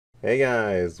Hey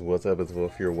guys, what's up? It's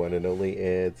Volf, your one and only,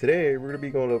 and today we're going to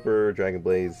be going over Dragon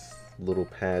Blaze little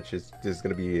patch. It's just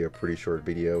going to be a pretty short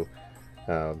video.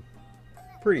 Um,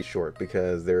 Pretty short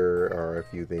because there are a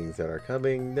few things that are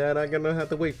coming that I'm going to have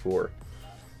to wait for.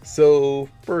 So,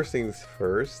 first things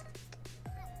first,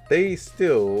 they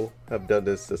still have done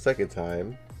this a second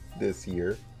time this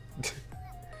year.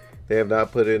 They have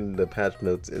not put in the patch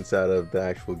notes inside of the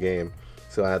actual game.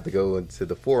 So I had to go into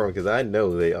the forum because I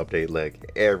know they update like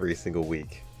every single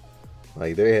week.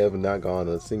 Like they have not gone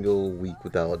a single week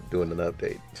without doing an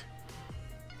update.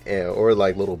 Or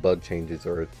like little bug changes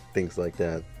or things like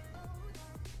that.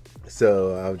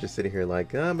 So I was just sitting here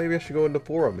like, maybe I should go in the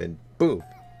forum, and boom,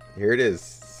 here it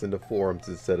is. It's in the forums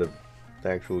instead of the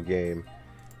actual game.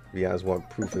 If you guys want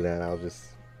proof of that, I'll just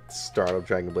start up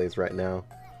Dragon Blaze right now.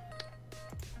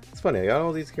 It's funny, I got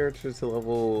all these characters to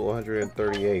level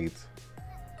 138.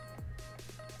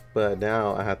 But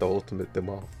now I have to ultimate them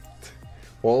all.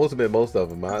 Well, ultimate most of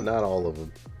them, not all of them.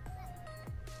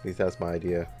 At least that's my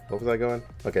idea. What was I going?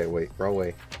 Okay, wait, wrong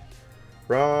way.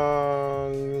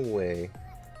 Wrong way.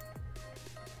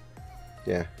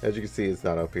 Yeah, as you can see, it's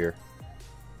not up here.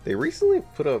 They recently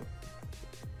put up...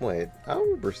 Wait, I don't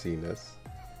remember seeing this.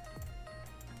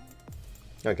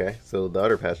 Okay, so the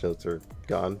other patch notes are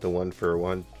gone. The one for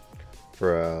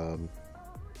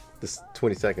this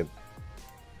 22nd.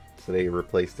 So they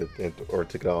replaced it or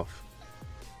took it off.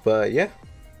 But yeah.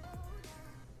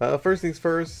 First things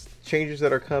first, changes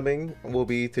that are coming will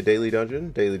be to Daily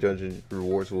Dungeon. Daily Dungeon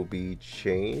rewards will be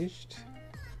changed.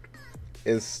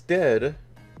 Instead,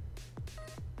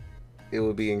 it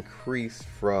will be increased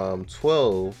from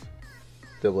 12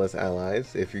 SS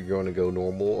allies if you're going to go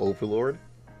normal Overlord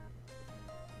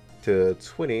to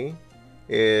 20.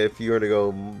 If you're going to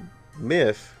go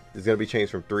Myth, it's going to be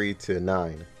changed from 3 to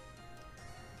 9.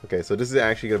 Okay, so this is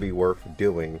actually going to be worth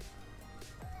doing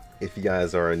if you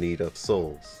guys are in need of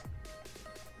souls.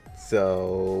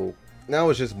 So now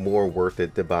it's just more worth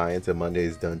it to buy into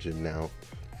Monday's dungeon now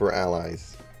for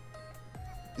allies.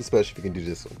 Especially if you can do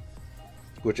this one,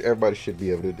 which everybody should be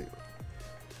able to do.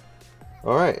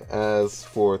 Alright, as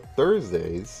for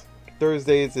Thursdays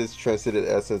is Transcendent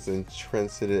Essence, and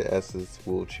Transcendent Essence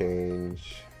will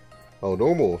change. Oh,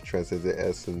 normal Transcendent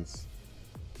Essence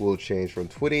will change from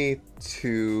 20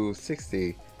 to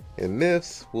 60, and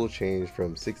myths will change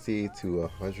from 60 to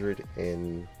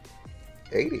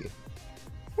 180.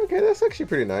 Okay, that's actually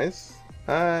pretty nice.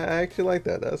 I actually like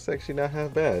that. That's actually not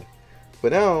half bad.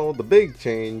 But now the big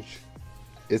change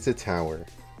is a tower.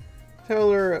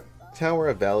 Tower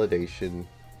of validation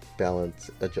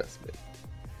balance adjustment.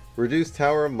 Reduce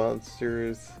tower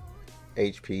monsters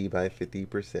HP by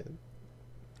 50%.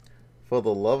 For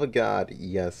the love of God,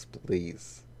 yes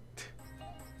please.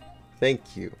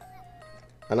 Thank you.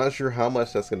 I'm not sure how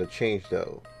much that's going to change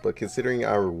though, but considering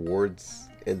our rewards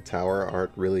in tower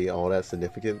aren't really all that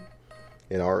significant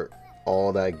and aren't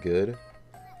all that good,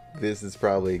 this is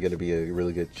probably going to be a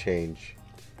really good change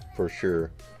for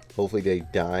sure. Hopefully they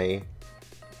die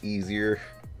easier,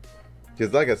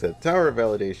 because like I said, tower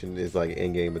validation is like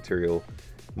in-game material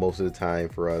most of the time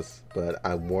for us, but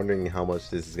I'm wondering how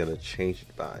much this is going to change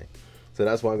it by. So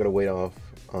that's why I'm going to wait off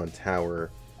on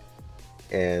tower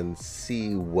and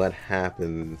see what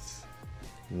happens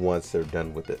once they're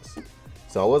done with this.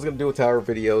 So I was going to do a tower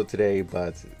video today,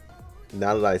 but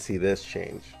now that I see this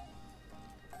change,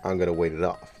 I'm going to wait it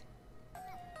off.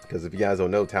 Because if you guys don't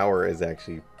know, tower is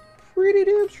actually pretty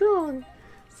damn strong.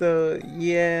 So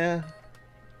yeah.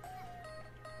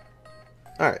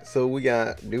 Alright, so we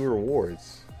got new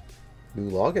rewards. New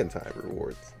login time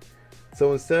rewards.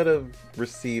 So instead of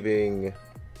receiving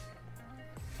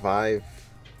 5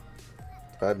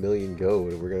 million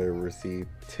gold, we're going to receive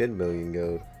 10 million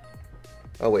gold.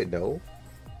 Oh wait, no.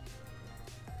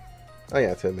 Oh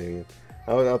yeah, 10 million.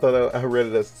 I thought I read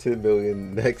it as 10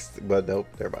 million next, but nope,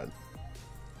 never mind.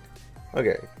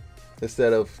 Okay,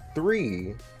 instead of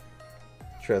 3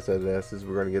 Transcendent Essence,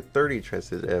 we're going to get 30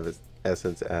 Transcendent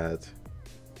Essence at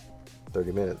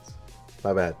 30 minutes.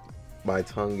 My bad. My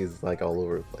tongue is like all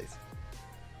over the place.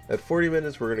 At 40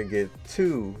 minutes, we're going to get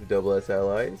 2 SS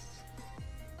allies,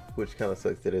 which kind of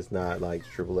sucks that it's not like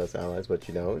SSS allies, but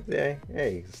you know,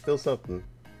 hey, it's still something.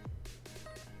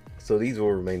 So these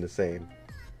will remain the same.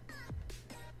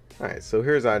 Alright, so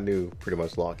here's our new pretty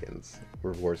much lock-ins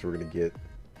rewards we're going to get.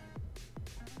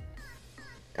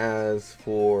 As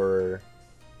for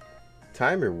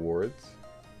time rewards,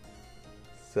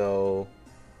 so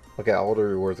okay, all the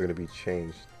rewards are going to be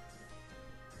changed.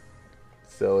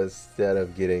 So instead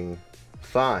of getting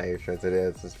 5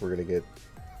 Transcendent Essence, we're going to get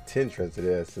 10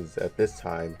 Transcendent Essence at this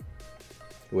time,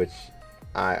 which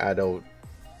I don't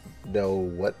know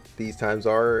what these times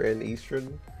are in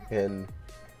Eastern, and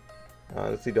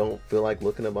honestly don't feel like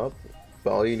looking them up.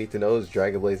 But all you need to know is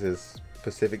Dragon Blaze's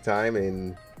Pacific time,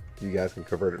 and you guys can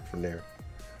convert it from there.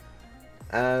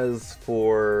 As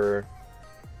for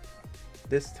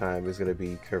this time, is going to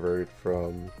be converted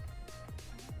from...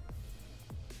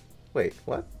 Wait,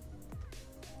 what?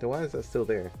 Then why is that still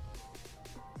there?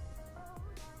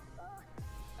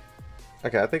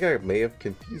 Okay, I think I may have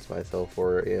confused myself,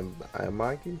 or am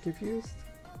I getting confused?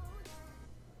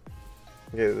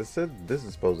 Okay, this said this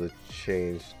is supposed to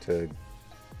change to...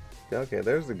 Okay,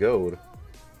 there's the gold.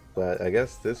 But I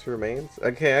guess this remains?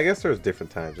 Okay, I guess there's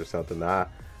different times or something. I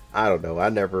don't know. I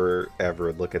never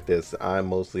ever look at this. I'm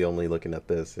mostly only looking at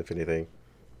this, if anything.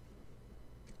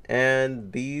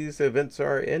 And these events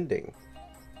are ending.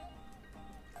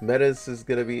 Metas is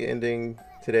going to be ending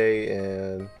today,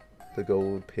 and the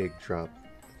gold pig drop.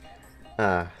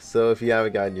 So if you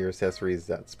haven't gotten your accessories,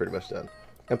 that's pretty much done.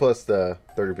 And plus the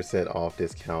 30% off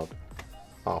discount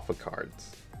off of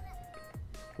cards,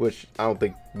 which I don't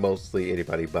think mostly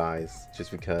anybody buys,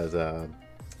 just because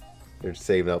they're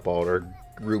saving up all their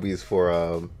rubies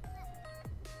for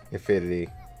Infinity,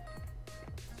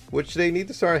 which they need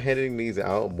to start handing these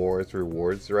out more as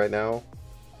rewards right now,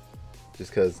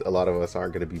 just because a lot of us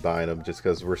aren't going to be buying them just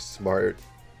because we're smart.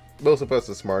 Most of us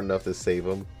are smart enough to save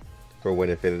them for when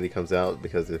Infinity comes out,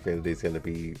 because Infinity is going to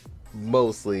be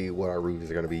mostly what our rubies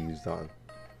are going to be used on.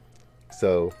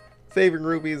 So saving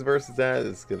rubies versus that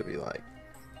is going to be like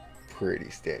pretty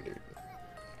standard.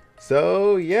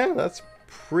 So yeah, that's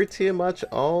pretty much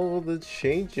all the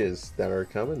changes that are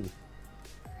coming,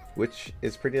 which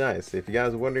is pretty nice. If you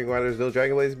guys are wondering why there's no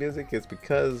Dragon Blaze music, it's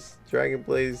because Dragon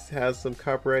Blaze has some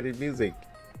copyrighted music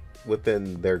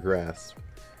within their grasp,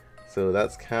 so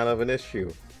that's kind of an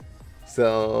issue.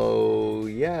 So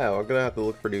yeah, we're gonna have to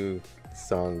look for new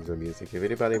songs or music. If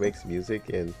anybody makes music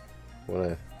and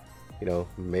wanna, you know,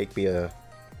 make me a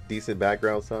decent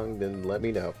background song, then let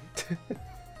me know.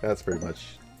 That's pretty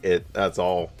much it. That's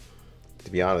all,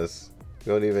 to be honest. I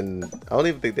don't even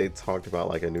think they talked about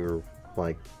like a new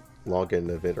like login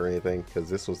event or anything, because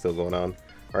this was still going on.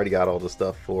 I already got all the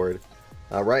stuff for it.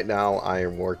 Right now I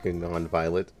am working on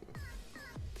Violet,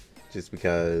 just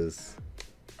because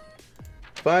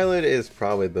Violet is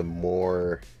probably the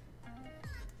more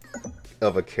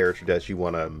of a character that you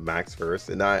want to max first.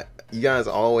 And you guys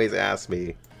always ask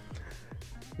me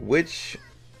which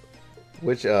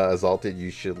Exalted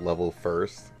you should level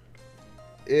first.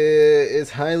 It's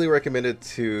highly recommended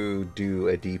to do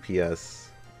a DPS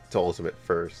to Ultimate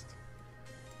first.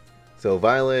 So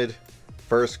Violet,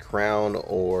 first Crown,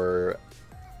 or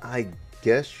I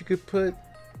guess you could put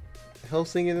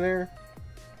Hellsing in there.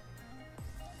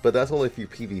 But that's only if you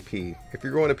PvP. If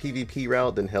you're going a PvP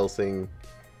route, then Hellsing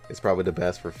is probably the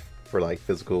best for like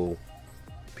physical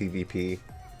PvP.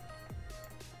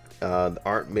 There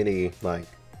aren't many like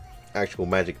actual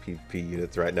magic PvP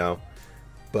units right now,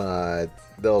 but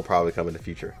they'll probably come in the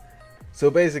future. So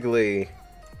basically,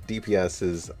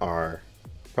 DPSs are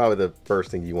probably the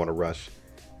first thing you want to rush.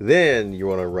 Then you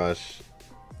want to rush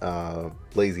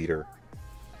Blaze Eater,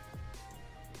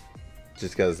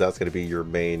 just because that's going to be your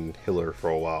main healer for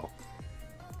a while,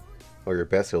 or your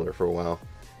best healer for a while.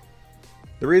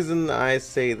 The reason I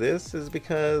say this is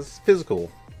because physical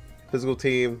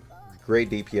team, great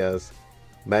DPS.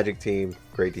 Magic team,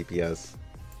 great DPS.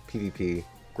 PvP,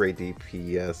 great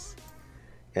DPS.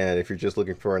 And if you're just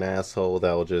looking for an asshole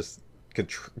that will just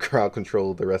crowd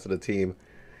control the rest of the team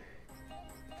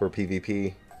for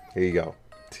PvP, here you go.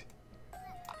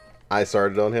 I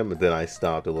started on him, but then I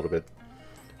stopped a little bit.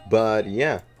 But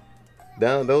yeah,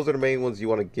 those are the main ones you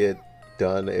want to get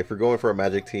done. If you're going for a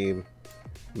magic team,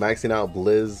 maxing out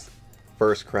Blizz,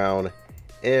 First Crown,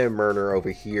 and Murder over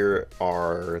here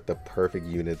are the perfect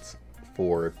units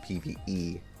for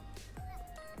PvE.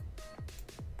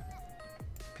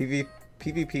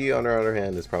 PvP, on the other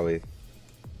hand, is probably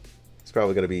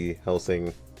going to be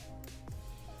Hellsing,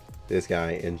 this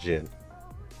guy, and Jin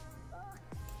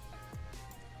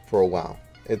for a while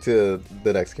until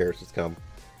the next characters come.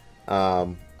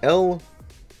 Elle,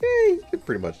 you can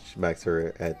pretty much max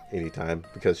her at any time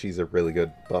because she's a really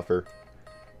good buffer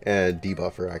and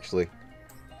debuffer actually.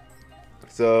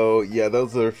 So yeah,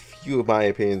 those are a few of my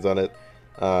opinions on it.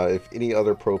 If any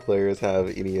other pro players have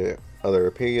any other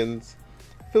opinions,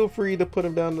 feel free to put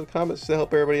them down in the comments to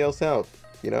help everybody else out,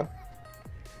 you know.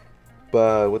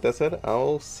 But with that said,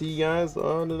 I'll see you guys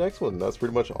on the next one. That's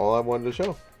pretty much all I wanted to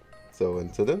show. So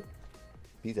until then,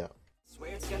 peace out.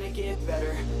 Swear it's gonna get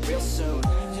better real soon.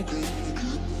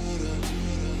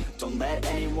 Don't let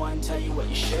anyone tell you what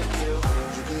you should do.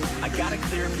 I got a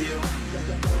clear view,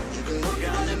 we're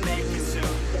gonna make it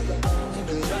soon.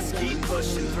 Just keep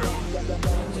pushing through.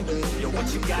 You're what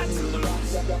you got to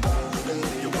lose.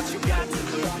 You're what you got to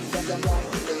lose.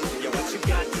 You're what you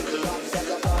got to lose.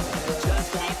 Just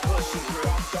keep pushing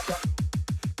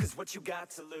through. 'Cause what you got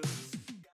to lose.